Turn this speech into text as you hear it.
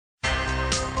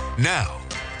Now,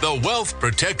 the Wealth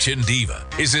Protection Diva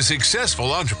is a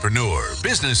successful entrepreneur,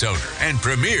 business owner, and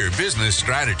premier business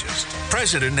strategist,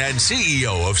 president and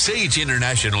CEO of Sage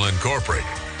International Incorporated,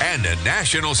 and a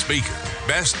national speaker,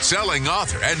 best-selling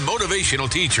author, and motivational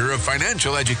teacher of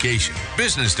financial education,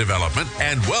 business development,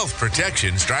 and wealth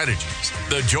protection strategies.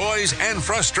 The joys and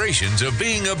frustrations of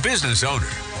being a business owner.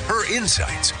 Her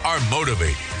insights are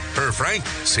motivating. Her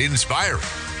frankness inspiring.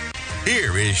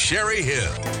 Here is Sherry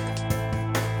Hill.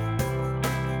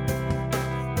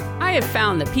 I have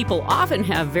found that people often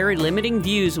have very limiting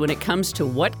views when it comes to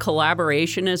what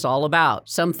collaboration is all about.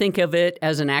 Some think of it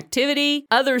as an activity.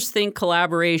 Others think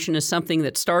collaboration is something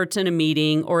that starts in a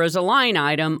meeting or as a line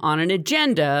item on an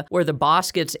agenda where the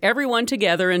boss gets everyone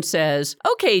together and says,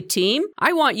 "Okay, team,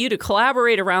 I want you to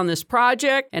collaborate around this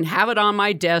project and have it on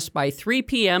my desk by 3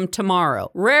 p.m.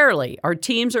 tomorrow." Rarely are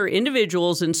teams or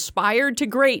individuals inspired to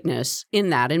greatness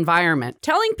in that environment.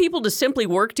 Telling people to simply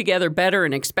work together better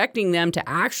and expecting them to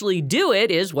actually do it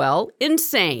is, well,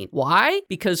 insane. Why?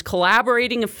 Because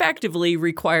collaborating effectively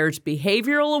requires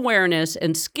behavioral awareness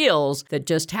and skills that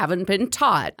just haven't been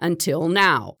taught until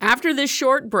now. After this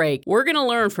short break, we're going to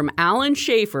learn from Alan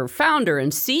Schaefer, founder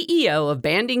and CEO of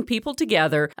Banding People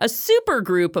Together, a super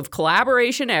group of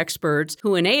collaboration experts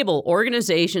who enable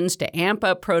organizations to amp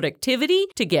up productivity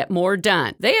to get more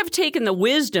done. They have taken the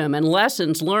wisdom and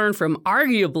lessons learned from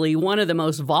arguably one of the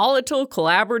most volatile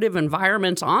collaborative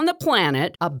environments on the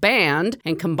planet, a band,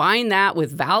 and combine that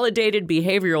with validated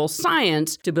behavioral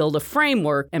science to build a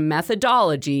framework and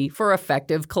methodology for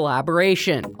effective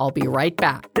collaboration. I'll be right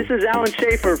back. This is Alan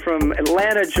Schaefer from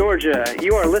Atlanta, Georgia.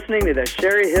 You are listening to the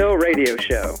Sherry Hill Radio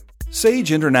Show.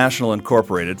 Sage International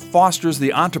Incorporated fosters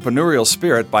the entrepreneurial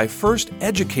spirit by first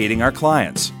educating our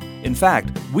clients. In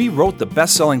fact, we wrote the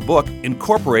best-selling book,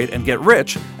 Incorporate and Get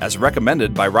Rich, as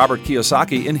recommended by Robert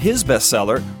Kiyosaki in his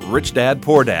bestseller, Rich Dad,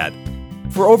 Poor Dad.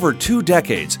 For over 2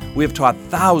 decades, we have taught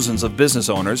thousands of business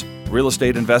owners, real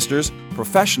estate investors,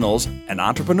 professionals, and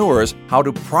entrepreneurs how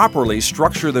to properly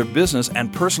structure their business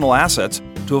and personal assets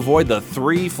to avoid the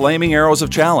 3 flaming arrows of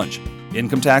challenge: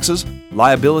 income taxes,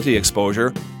 liability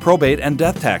exposure, probate, and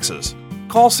death taxes.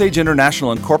 Call Sage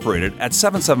International Incorporated at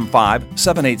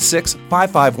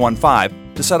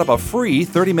 775-786-5515 to set up a free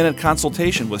 30-minute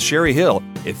consultation with Sherry Hill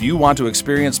if you want to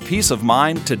experience peace of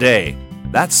mind today.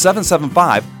 That's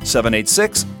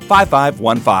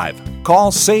 775-786-5515.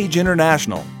 Call Sage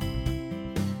International.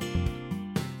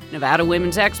 Nevada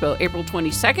Women's Expo, April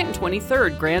 22nd and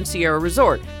 23rd, Grand Sierra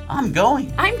Resort. I'm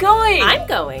going. I'm going. I'm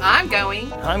going. I'm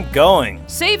going. I'm going.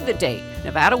 Save the date.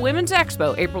 Nevada Women's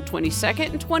Expo, April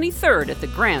 22nd and 23rd at the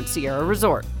Grand Sierra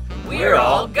Resort. We're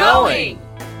all going.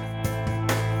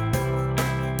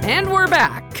 And we're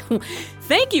back.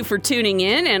 Thank you for tuning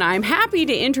in, and I'm happy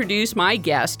to introduce my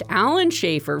guest, Alan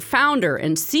Schaefer, founder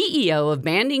and CEO of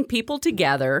Banding People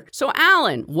Together. So,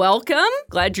 Alan, welcome.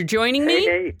 Glad you're joining me.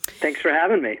 Hey, thanks for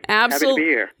having me. Absolutely. Happy to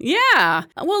be here. Yeah.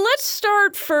 Well, let's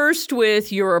start first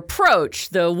with your approach,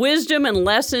 the wisdom and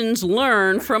lessons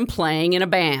learned from playing in a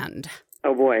band.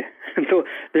 Oh, boy.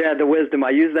 The wisdom. I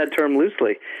use that term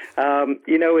loosely.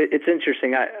 It's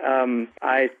interesting.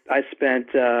 I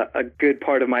spent a good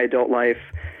part of my adult life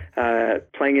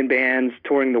playing in bands,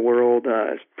 touring the world,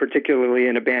 particularly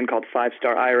in a band called Five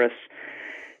Star Iris.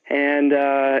 And,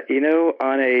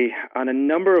 on a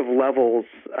number of levels,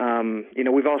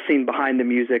 we've all seen Behind the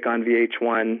Music on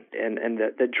VH1 and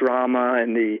the drama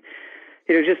and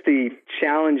just the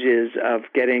challenges of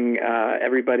getting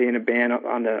everybody in a band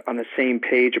on the same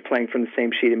page or playing from the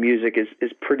same sheet of music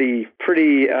is pretty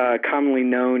commonly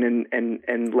known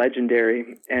and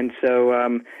legendary. And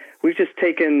so we've just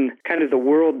taken kind of the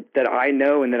world that I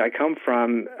know and that I come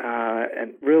from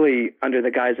and really under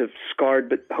the guise of scarred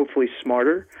but hopefully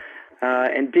smarter,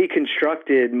 and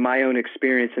deconstructed my own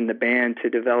experience in the band to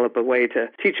develop a way to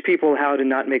teach people how to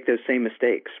not make those same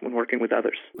mistakes when working with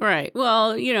others. Right.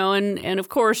 Well, and of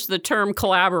course the term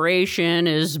collaboration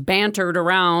is bantered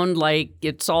around like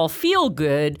it's all feel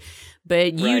good.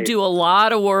 But you Right. do a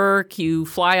lot of work. You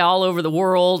fly all over the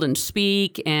world and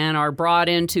speak and are brought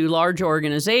into large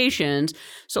organizations.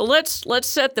 So let's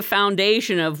set the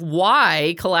foundation of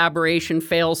why collaboration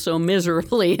fails so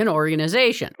miserably in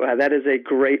organization. Wow, that is a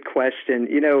great question.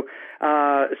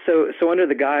 So under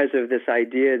the guise of this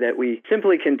idea that we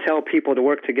simply can tell people to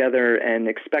work together and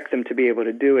expect them to be able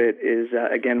to do it is,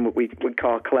 again, what we would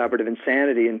call collaborative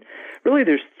insanity. And really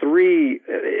there's three,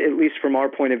 at least from our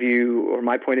point of view, or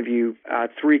my point of view,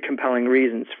 three compelling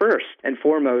reasons. First and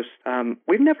foremost,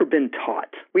 we've never been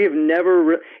taught. We have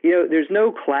never, there's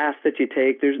no class that you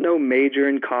take. There's no major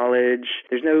in college.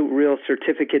 There's no real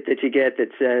certificate that you get that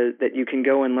says that you can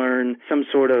go and learn some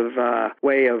sort of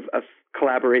way of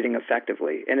collaborating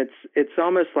effectively. And it's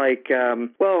almost like,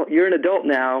 well, you're an adult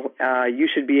now, you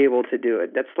should be able to do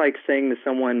it. That's like saying to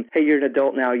someone, hey, you're an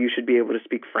adult now, you should be able to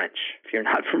speak French if you're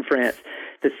not from France.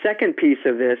 The second piece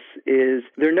of this is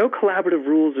there are no collaborative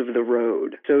rules of the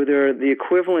road. So they're the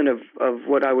equivalent of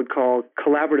what I would call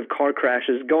collaborative car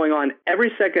crashes going on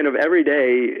every second of every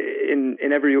day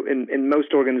in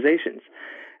most organizations.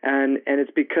 And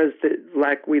it's because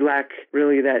we lack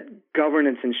really that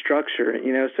governance and structure.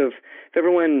 So if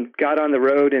everyone got on the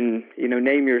road and,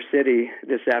 name your city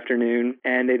this afternoon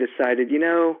and they decided,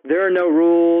 there are no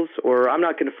rules, or I'm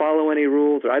not going to follow any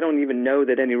rules, or I don't even know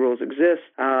that any rules exist.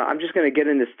 I'm just going to get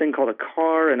in this thing called a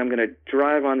car and I'm going to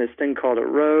drive on this thing called a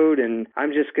road and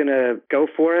I'm just going to go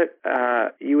for it.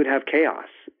 You would have chaos.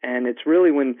 And it's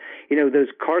really when, those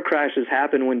car crashes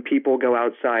happen when people go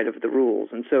outside of the rules.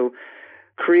 And so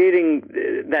creating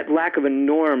that lack of a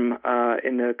norm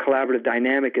in the collaborative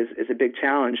dynamic is a big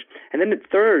challenge. And then the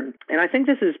third, and I think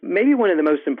this is maybe one of the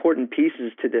most important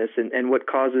pieces to this and what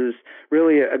causes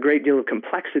really a great deal of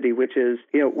complexity, which is,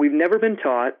 we've never been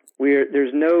taught,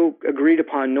 there's no agreed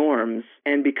upon norms.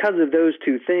 And because of those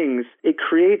two things, it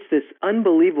creates this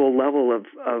unbelievable level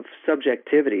of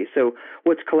subjectivity. So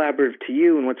what's collaborative to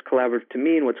you and what's collaborative to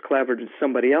me and what's collaborative to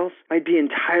somebody else might be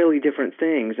entirely different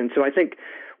things. And so I think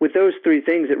with those three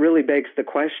things, it really begs the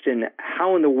question,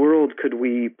 how in the world could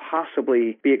we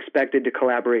possibly be expected to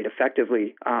collaborate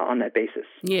effectively on that basis?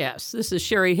 Yes, this is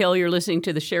Sherry Hill. You're listening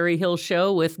to The Sherry Hill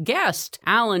Show with guest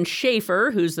Alan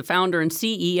Schaefer, who's the founder and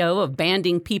CEO of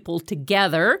Banding People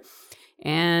Together.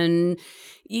 And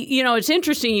it's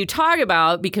interesting you talk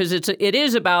about, because it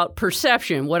is about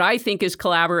perception. What I think is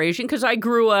collaboration, because I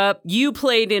grew up, you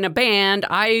played in a band,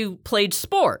 I played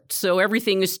sports, so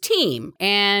everything is team.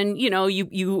 And,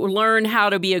 you learn how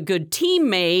to be a good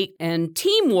teammate and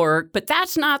teamwork, but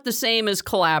that's not the same as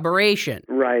collaboration.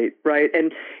 Right.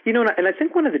 And, and I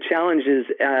think one of the challenges,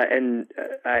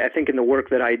 I think in the work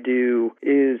that I do,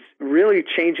 is really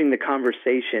changing the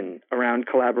conversation around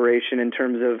collaboration in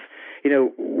terms of,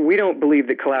 we don't believe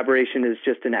that collaboration is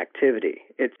just an activity.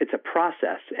 It's a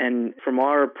process. And from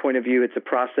our point of view, it's a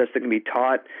process that can be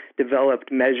taught,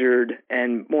 developed, measured,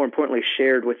 and more importantly,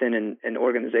 shared within an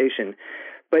organization.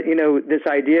 But, this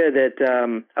idea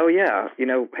that,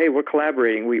 hey, we're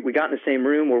collaborating. We got in the same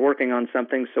room. We're working on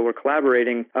something, so we're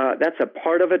collaborating. That's a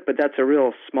part of it, but that's a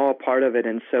real small part of it.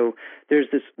 And so there's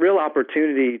this real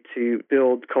opportunity to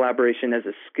build collaboration as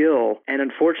a skill. And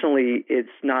unfortunately, it's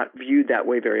not viewed that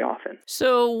way very often.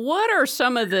 So what are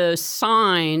some of the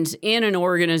signs in an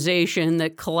organization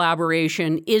that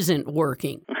collaboration isn't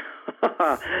working?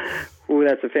 Ooh,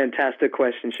 that's a fantastic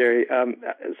question, Sherry.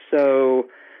 So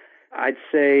I'd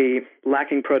say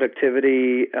lacking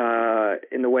productivity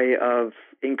in the way of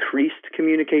increased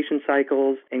communication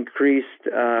cycles, increased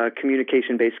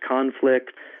communication-based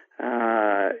conflict.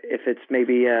 If it's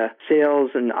maybe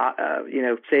sales and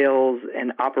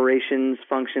operations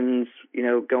functions,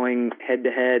 going head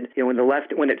to head.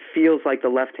 When it feels like the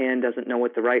left hand doesn't know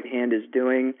what the right hand is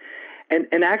doing.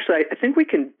 And actually, I think we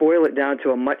can boil it down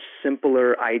to a much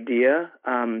simpler idea.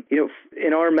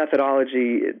 In our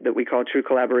methodology that we call true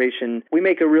collaboration, we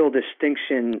make a real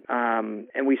distinction,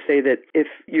 and we say that if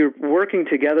you're working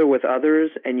together with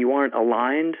others and you aren't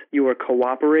aligned, you are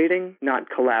cooperating, not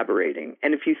collaborating.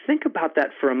 And if you think about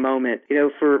that for a moment,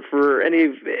 for any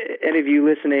of you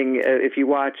listening, if you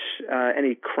watch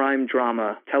any crime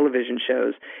drama television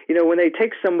shows, when they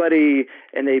take somebody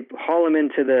and they haul them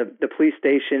into the police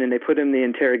station and they put in the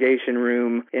interrogation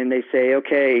room and they say,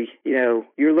 okay,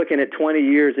 you're looking at 20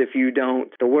 years if you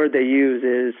don't. The word they use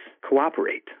is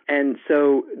cooperate. And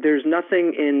so there's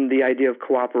nothing in the idea of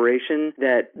cooperation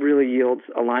that really yields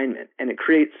alignment. And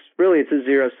it's a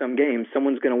zero-sum game.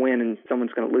 Someone's going to win and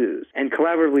someone's going to lose. And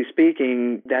collaboratively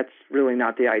speaking, that's really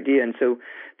not the idea. And so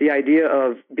the idea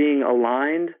of being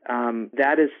aligned,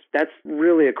 that's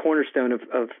really a cornerstone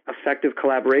of effective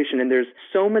collaboration. And there's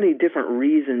so many different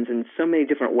reasons and so many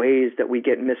different ways that we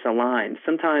get misaligned.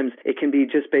 Sometimes it can be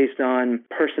just based on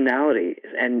personality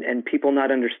and people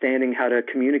not understanding how to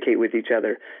communicate with each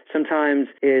other. Sometimes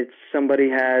it's somebody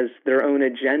has their own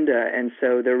agenda, and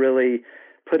so they're really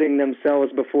putting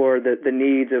themselves before the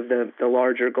needs of the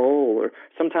larger goal. Or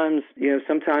sometimes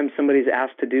somebody's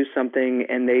asked to do something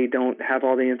and they don't have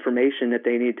all the information that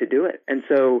they need to do it. And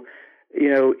so,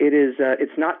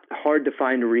 it's not hard to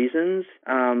find reasons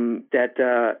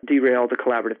that derail the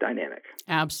collaborative dynamic.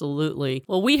 Absolutely.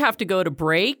 Well, we have to go to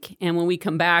break, and when we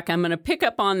come back, I'm going to pick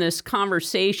up on this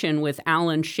conversation with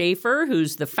Alan Schaefer,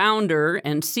 who's the founder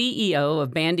and CEO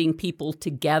of Banding People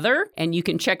Together, and you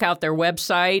can check out their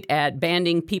website at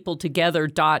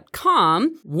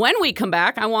bandingpeopletogether.com. When we come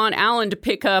back, I want Alan to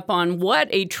pick up on what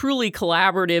a truly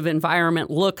collaborative environment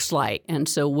looks like, and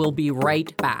so we'll be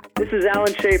right back. This is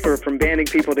Alan Schaefer from Banding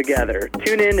People Together.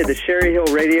 Tune in to the Sherry Hill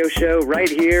Radio Show right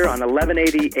here on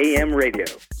 1180 AM radio.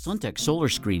 Suntech Solar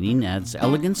Screening adds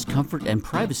elegance, comfort, and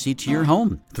privacy to your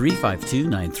home.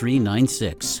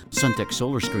 352-9396. Suntech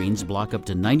Solar Screens block up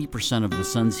to 90% of the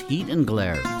sun's heat and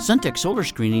glare. Suntech Solar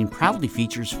Screening proudly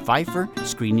features Pfeiffer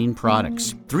screening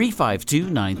products.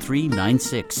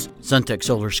 352-9396. Suntech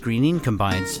Solar Screening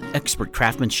combines expert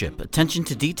craftsmanship, attention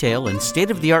to detail, and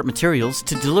state-of-the-art materials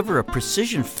to deliver a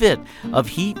precision fit of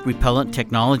heat-repellent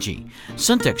technology.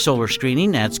 Suntech Solar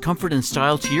Screening adds comfort and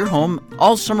style to your home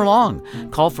all summer long.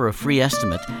 Call for a free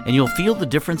estimate, and you'll feel the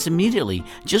difference immediately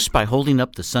just by holding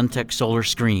up the Suntech Solar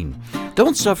Screen.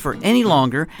 Don't suffer any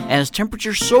longer as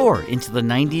temperatures soar into the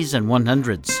 90s and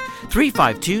 100s.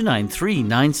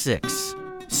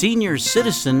 352-9396. Senior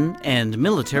citizen and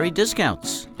military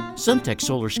discounts. Suntech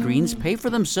Solar Screens pay for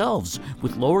themselves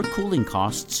with lower cooling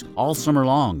costs all summer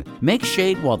long. Make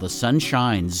shade while the sun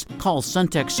shines. Call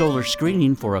Suntech Solar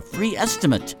Screening for a free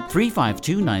estimate.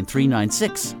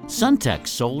 352-9396. Suntech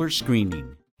Solar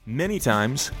Screening. Many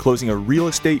times, closing a real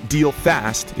estate deal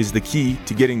fast is the key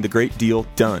to getting the great deal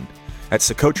done. At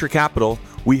Socotra Capital,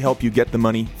 we help you get the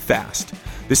money fast.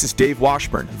 This is Dave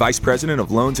Washburn, Vice President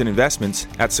of Loans and Investments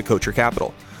at Socotra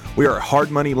Capital. We are a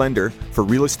hard money lender for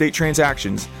real estate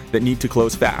transactions that need to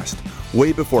close fast,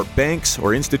 way before banks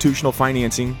or institutional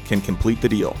financing can complete the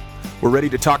deal. We're ready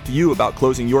to talk to you about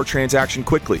closing your transaction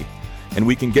quickly, and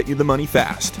we can get you the money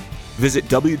fast. Visit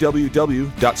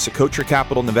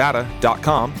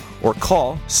www.socotracapitalnevada.com or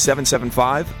call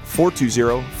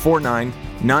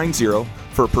 775-420-4990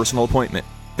 for a personal appointment.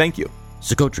 Thank you.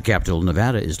 Socotra Capital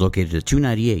Nevada is located at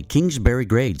 298 Kingsbury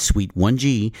Grade, Suite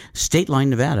 1G, State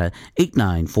Line, Nevada,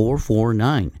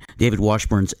 89449. David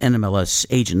Washburn's NMLS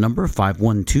agent number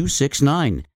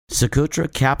 51269.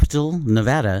 Socotra Capital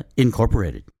Nevada,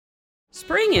 Incorporated.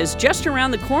 Spring is just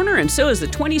around the corner, and so is the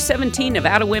 2017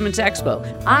 Nevada Women's Expo.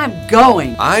 I'm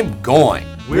going.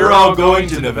 We're all going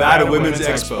to Nevada Women's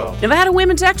Expo. Nevada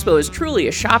Women's Expo is truly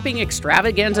a shopping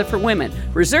extravaganza for women.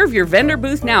 Reserve your vendor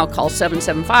booth now. Call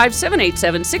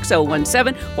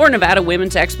 775-787-6017 or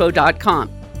NevadaWomen'sExpo.com.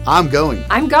 I'm going.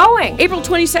 April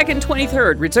 22nd,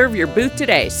 23rd. Reserve your booth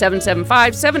today.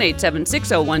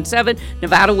 775-787-6017,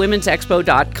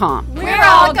 NevadaWomen'sExpo.com. We're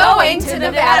all going to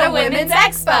Nevada Women's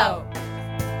Expo.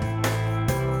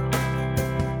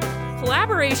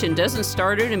 Collaboration doesn't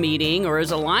start at a meeting or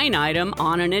as a line item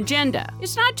on an agenda.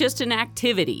 It's not just an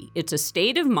activity. It's a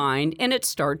state of mind, and it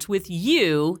starts with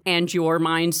you and your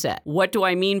mindset. What do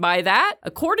I mean by that?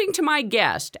 According to my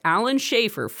guest, Alan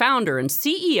Schaefer, founder and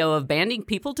CEO of Banding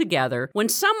People Together, when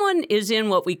someone is in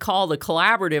what we call the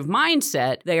collaborative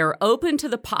mindset, they are open to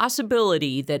the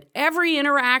possibility that every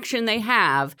interaction they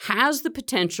have has the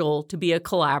potential to be a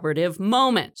collaborative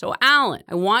moment. So, Alan,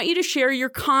 I want you to share your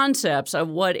concepts of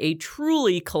what a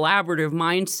truly collaborative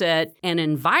mindset and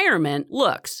environment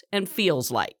looks and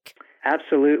feels like.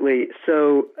 Absolutely.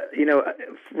 So,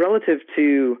 relative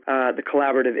to the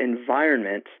collaborative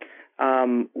environment,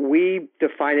 we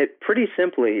define it pretty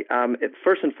simply.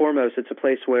 First and foremost, it's a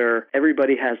place where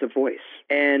everybody has a voice.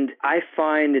 And I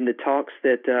find in the talks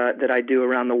that I do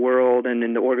around the world and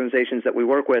in the organizations that we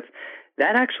work with,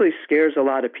 that actually scares a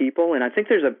lot of people. And I think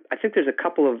there's a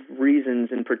couple of reasons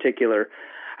in particular.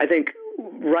 I think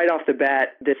right off the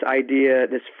bat, this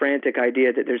frantic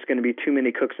idea that there's going to be too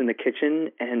many cooks in the kitchen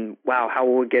and, wow, how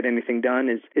will we get anything done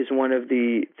is one of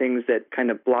the things that kind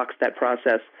of blocks that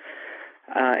process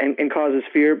and causes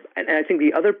fear. And I think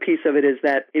the other piece of it is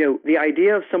that, the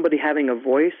idea of somebody having a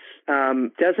voice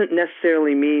doesn't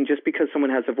necessarily mean just because someone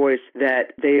has a voice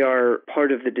that they are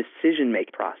part of the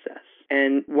decision-making process.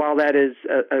 And while that is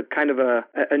a kind of a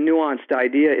nuanced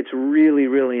idea, it's really,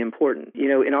 really important.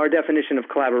 In our definition of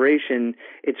collaboration,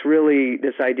 it's really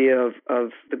this idea of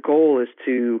the goal is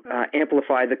to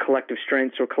amplify the collective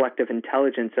strengths or collective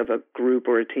intelligence of a group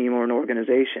or a team or an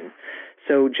organization.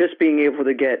 So just being able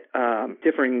to get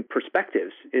differing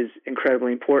perspectives is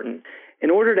incredibly important. in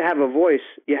order to have a voice,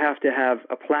 you have to have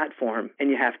a platform and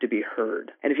you have to be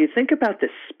heard. And if you think about the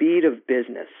speed of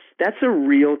business, that's a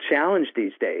real challenge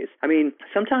these days. I mean,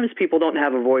 sometimes people don't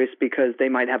have a voice because they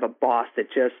might have a boss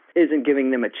that just isn't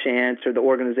giving them a chance, or the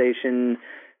organization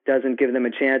doesn't give them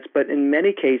a chance. But in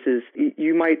many cases,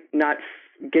 you might not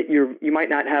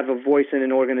have a voice in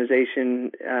an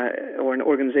organization or an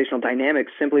organizational dynamic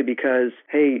simply because,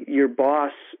 hey, your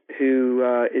boss, who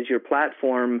is your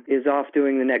platform, is off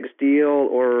doing the next deal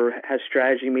or has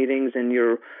strategy meetings, and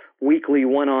your weekly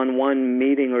one-on-one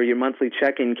meeting or your monthly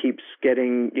check-in keeps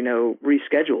getting,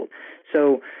 rescheduled.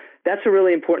 So that's a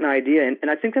really important idea,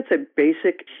 and I think that's a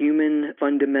basic human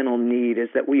fundamental need, is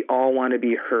that we all want to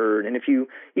be heard. And if you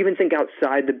even think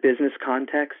outside the business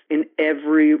context, in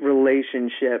every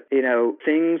relationship,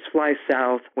 things fly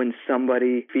south when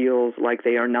somebody feels like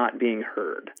they are not being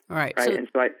heard. Right.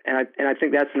 Right. And I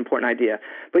think that's an important idea.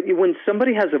 But when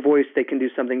somebody has a voice, they can do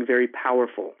something very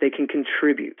powerful. They can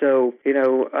contribute. So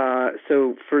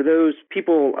so for those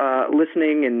people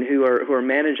listening and who are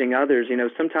managing others,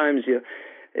 sometimes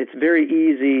it's very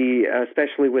easy,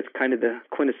 especially with kind of the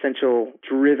quintessential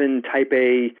driven type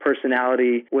A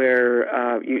personality, where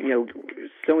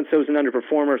so-and-so is an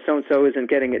underperformer, so-and-so isn't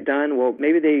getting it done. Well,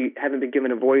 maybe they haven't been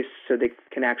given a voice so they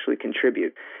can actually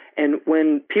contribute. And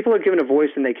when people are given a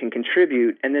voice and they can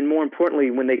contribute, and then more importantly,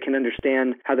 when they can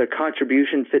understand how their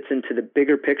contribution fits into the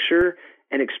bigger picture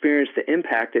and experience the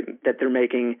impact that they're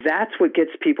making, that's what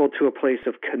gets people to a place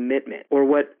of commitment, or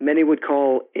what many would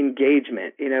call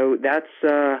engagement. That's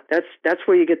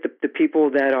where you get the people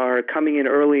that are coming in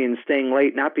early and staying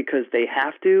late, not because they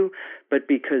have to, but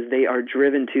because they are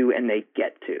driven to and they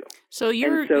get to.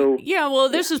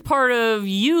 This is part of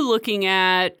you looking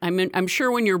at, I'm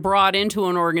sure when you're brought into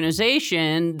an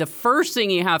organization, the first thing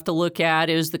you have to look at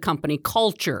is the company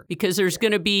culture, because there's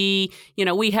going to be,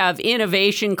 we have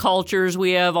innovation cultures,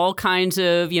 we have all kinds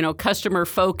of, customer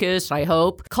focused, I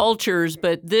hope, cultures,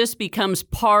 but this becomes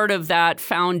part of that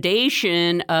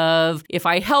foundation of, if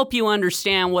I help you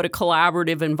understand what a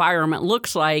collaborative environment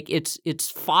looks like, it's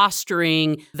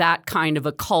fostering that kind of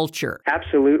a culture.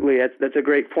 Absolutely. That's a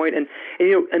great point. And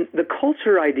the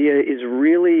culture idea is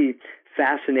really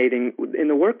fascinating. In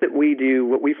the work that we do,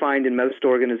 what we find in most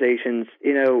organizations,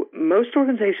 most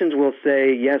organizations will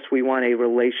say, yes, we want a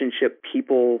relationship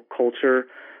people culture.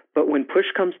 But when push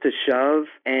comes to shove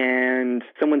and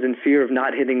someone's in fear of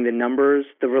not hitting the numbers,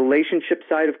 the relationship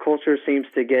side of culture seems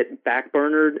to get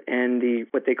backburnered, and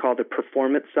what they call the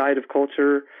performance side of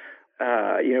culture,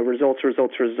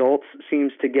 results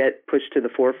seems to get pushed to the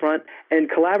forefront. And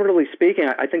collaboratively speaking,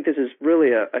 I think this is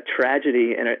really a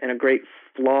tragedy and a great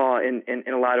flaw in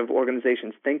a lot of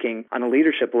organizations' thinking on a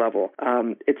leadership level.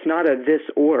 It's not a this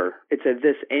or, it's a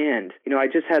this and. I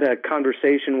just had a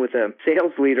conversation with a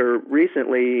sales leader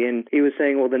recently, and he was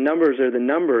saying, well, the numbers are the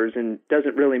numbers, and it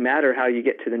doesn't really matter how you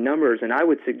get to the numbers. And I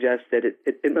would suggest that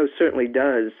it most certainly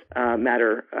does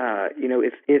matter.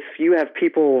 If you have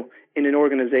people in an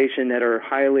organization that are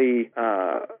highly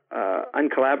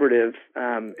uncollaborative,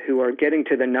 who are getting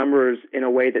to the numbers in a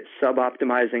way that's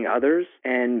sub-optimizing others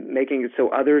and making it so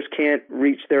others can't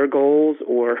reach their goals,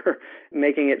 or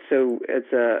making it so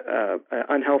it's a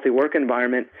unhealthy work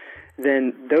environment,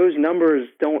 then those numbers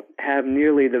don't have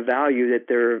nearly the value that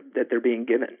they're being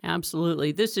given.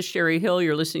 Absolutely. This is Sherry Hill.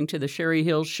 You're listening to The Sherry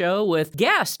Hill Show with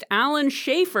guest Alan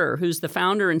Schaefer, who's the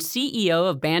founder and CEO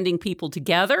of Banding People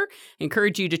Together. I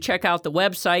encourage you to check out the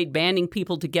website,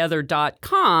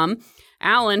 bandingpeopletogether.com.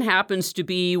 Alan happens to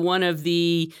be one of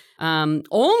the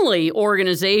only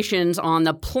organizations on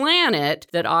the planet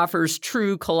that offers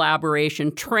true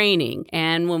collaboration training.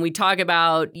 And when we talk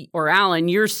about, or Alan,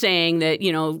 you're saying that,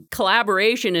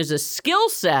 collaboration is a skill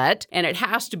set and it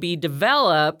has to be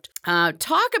developed.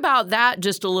 Talk about that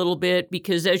just a little bit,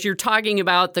 because as you're talking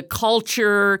about the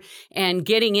culture and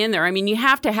getting in there, you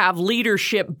have to have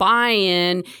leadership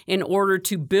buy-in in order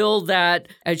to build that,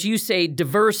 as you say,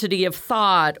 diversity of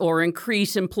thought, or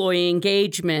increase employee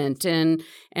engagement and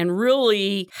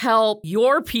really help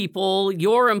your people,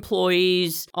 your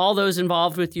employees, all those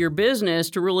involved with your business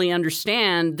to really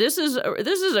understand this is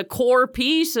a core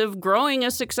piece of growing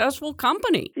a successful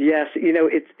company. Yes,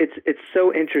 it's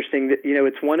so interesting that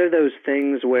it's one of those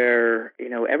things where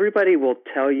everybody will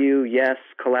tell you, yes,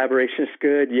 collaboration is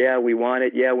good, yeah, we want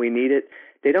it, yeah, we need it.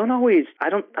 They don't always,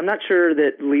 I'm not sure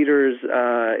that leaders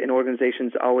in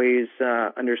organizations always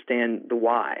understand the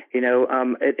why.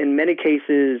 In many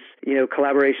cases,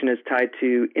 collaboration is tied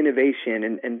to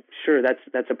innovation, and sure,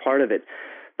 that's a part of it.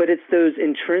 but it's those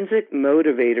intrinsic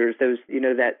motivators, those,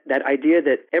 that idea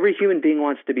that every human being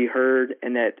wants to be heard,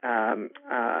 and that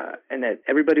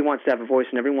everybody wants to have a voice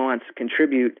and everyone wants to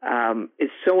contribute, is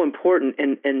so important.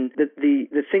 And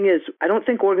the thing is, I don't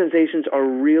think organizations are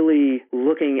really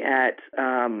looking at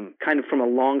kind of from a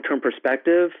long-term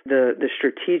perspective the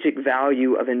strategic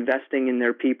value of investing in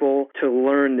their people to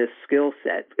learn this skill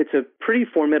set. It's a pretty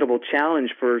formidable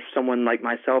challenge for someone like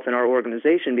myself in our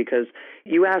organization, because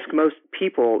you ask most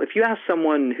people, if you ask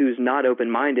someone who's not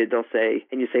open-minded, they'll say,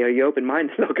 and you say, are you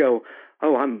open-minded? They'll go,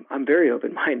 oh, I'm very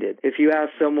open-minded. If you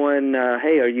ask someone,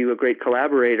 hey, are you a great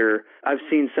collaborator? I've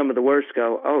seen some of the worst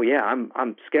go, oh yeah,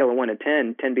 I'm scale of 1 to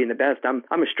 10, 10 being the best. I'm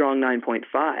a strong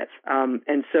 9.5.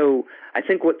 And so I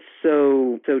think what's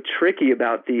so tricky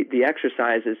about the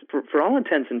exercise is, for all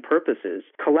intents and purposes,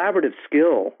 collaborative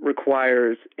skill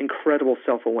requires incredible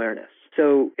self-awareness.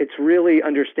 So it's really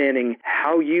understanding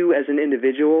how you as an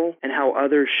individual and how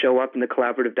others show up in the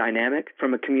collaborative dynamic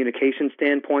from a communication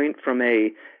standpoint, from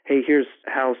a, hey, here's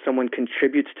how someone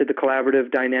contributes to the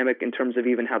collaborative dynamic in terms of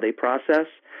even how they process.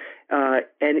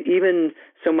 And even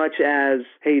so much as,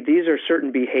 hey, these are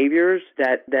certain behaviors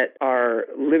that are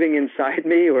living inside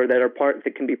me, or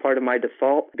that can be part of my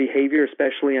default behavior,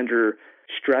 especially under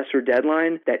stress or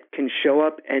deadline, that can show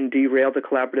up and derail the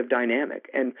collaborative dynamic.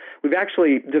 And we've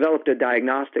actually developed a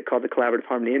diagnostic called the Collaborative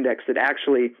Harmony Index that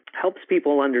actually helps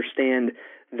people understand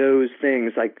those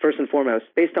things. Like, first and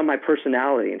foremost, based on my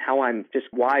personality and how I'm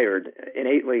just wired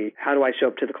innately, how do I show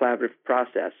up to the collaborative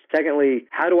process? Secondly,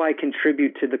 how do I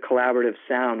contribute to the collaborative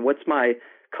sound? What's my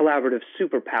collaborative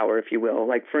superpower, if you will?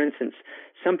 Like, for instance,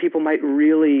 some people might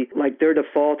really, like, their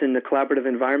default in the collaborative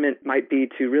environment might be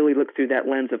to really look through that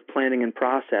lens of planning and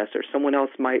process, or someone else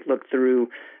might look through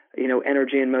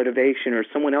energy and motivation, or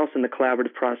someone else in the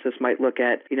collaborative process might look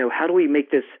at, how do we make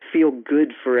this feel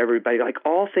good for everybody? Like,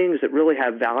 all things that really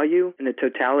have value in the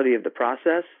totality of the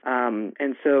process.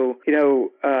 And so,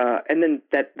 and then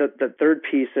the third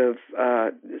piece of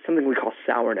something we call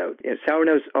sour note. Sour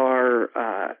notes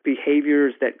are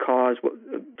behaviors that cause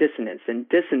dissonance, and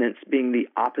dissonance being the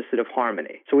opposite of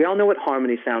harmony. So we all know what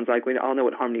harmony sounds like. We all know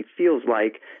what harmony feels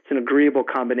like. It's an agreeable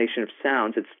combination of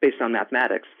sounds. It's based on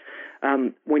mathematics.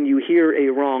 When you hear a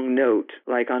wrong note,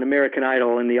 like on American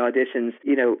Idol in the auditions,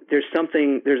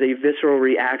 there's a visceral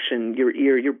reaction, your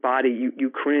ear, your body,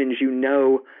 you cringe,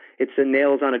 it's a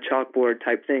nails on a chalkboard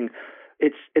type thing.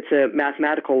 It's a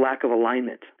mathematical lack of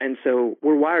alignment. And so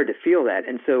we're wired to feel that.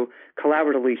 And so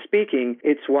collaboratively speaking,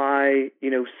 it's why,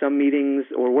 some meetings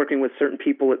or working with certain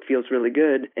people, it feels really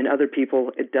good, and other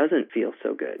people, it doesn't feel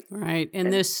so good. Right.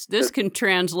 And this can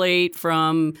translate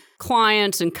from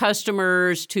clients and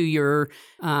customers to your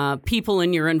people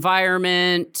in your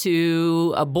environment,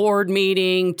 to a board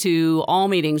meeting, to all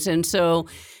meetings. And so,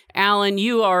 Alan,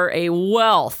 you are a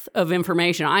wealth of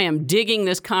information. I am digging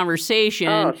this conversation.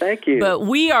 Oh, thank you. But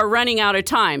we are running out of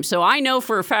time. So I know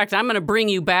for a fact I'm going to bring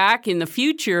you back in the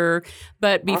future.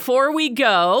 But before we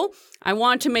go, I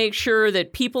want to make sure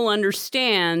that people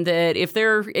understand that if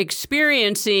they're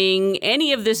experiencing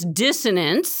any of this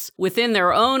dissonance within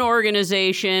their own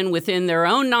organization, within their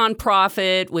own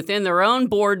nonprofit, within their own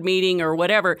board meeting or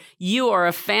whatever, you are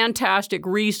a fantastic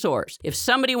resource. If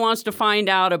somebody wants to find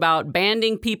out about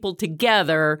banding people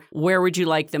together, where would you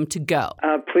like them to go?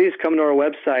 Please come to our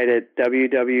website at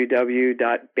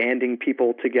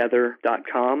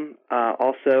www.bandingpeopletogether.com.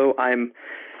 Also, I'm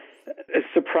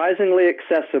surprisingly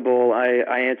accessible.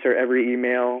 I answer every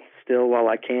email still while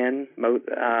I can,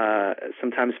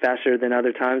 sometimes faster than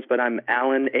other times, but I'm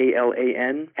Alan,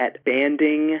 ALAN, at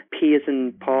banding, P as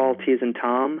in Paul, T as in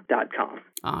Tom.com.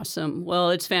 Awesome. Well,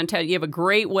 it's fantastic. You have a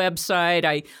great website.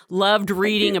 I loved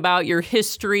reading about your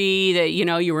history, that,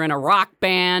 you were in a rock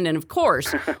band. And of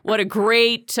course, what a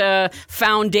great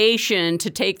foundation to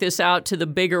take this out to the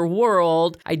bigger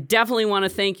world. I definitely want to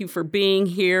thank you for being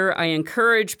here. I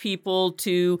encourage people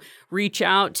to reach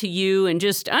out to you and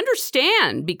just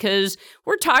understand, because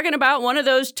we're talking about one of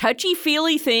those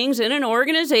touchy-feely things in an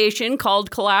organization called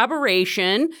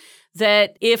collaboration,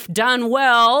 that, if done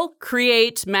well,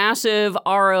 creates massive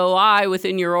ROI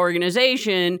within your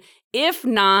organization. If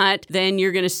not, then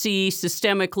you're going to see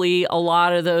systemically a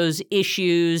lot of those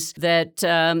issues that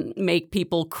make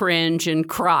people cringe and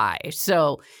cry.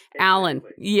 So, Alan,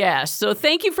 yes. So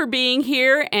thank you for being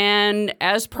here. And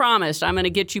as promised, I'm going to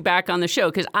get you back on the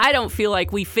show, because I don't feel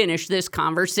like we finished this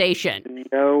conversation.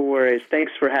 No worries.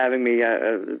 Thanks for having me.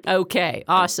 Okay,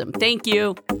 awesome. Thank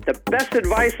you. The best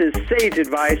advice is sage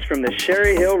advice from the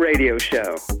Sherry Hill Radio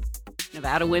Show.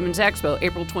 Nevada Women's Expo,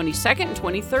 April 22nd and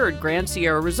 23rd, Grand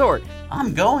Sierra Resort.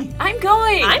 I'm going. I'm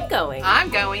going. I'm going. I'm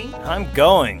going. I'm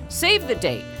going. Save the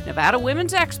date. Nevada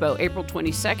Women's Expo, April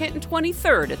 22nd and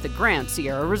 23rd at the Grand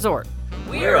Sierra Resort.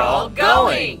 We're all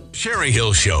going. Sherry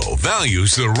Hill Show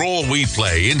values the role we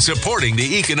play in supporting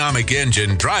the economic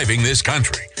engine driving this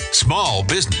country. Small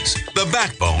business, the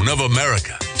backbone of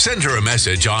America. Send her a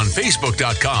message on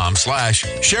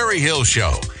Facebook.com/Sherry Hill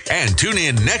Show and tune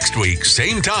in next week,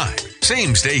 same time,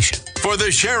 same station, for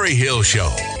the Sherry Hill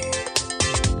Show.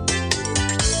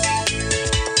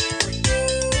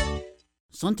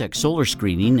 Suntech Solar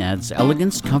Screening adds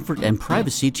elegance, comfort, and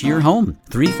privacy to your home.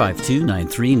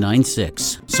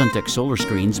 352-9396. Suntech Solar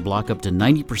Screens block up to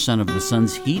 90% of the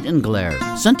sun's heat and glare.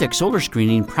 Suntech Solar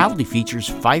Screening proudly features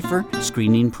Pfeiffer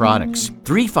screening products.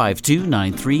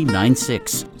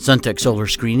 352-9396. Suntech Solar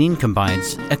Screening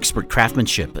combines expert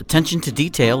craftsmanship, attention to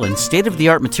detail, and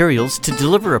state-of-the-art materials to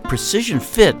deliver a precision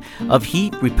fit of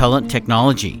heat-repellent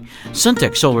technology.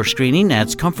 Suntech Solar Screening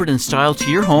adds comfort and style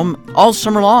to your home all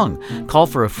summer long. Call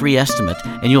for a free estimate,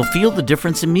 and you'll feel the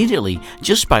difference immediately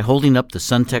just by holding up the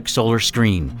Suntech Solar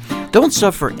Screen. Don't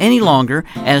suffer any longer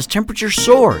as temperatures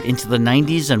soar into the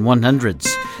 90s and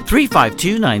 100s.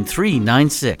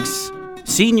 352-9396.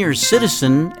 Senior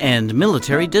citizen and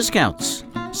military discounts.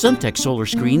 Suntech Solar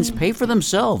Screens pay for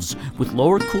themselves with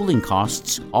lower cooling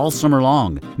costs all summer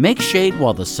long. Make shade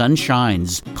while the sun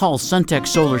shines. Call Suntech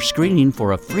Solar Screening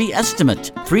for a free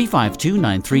estimate.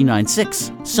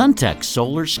 352-9396. Suntech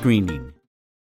Solar Screening.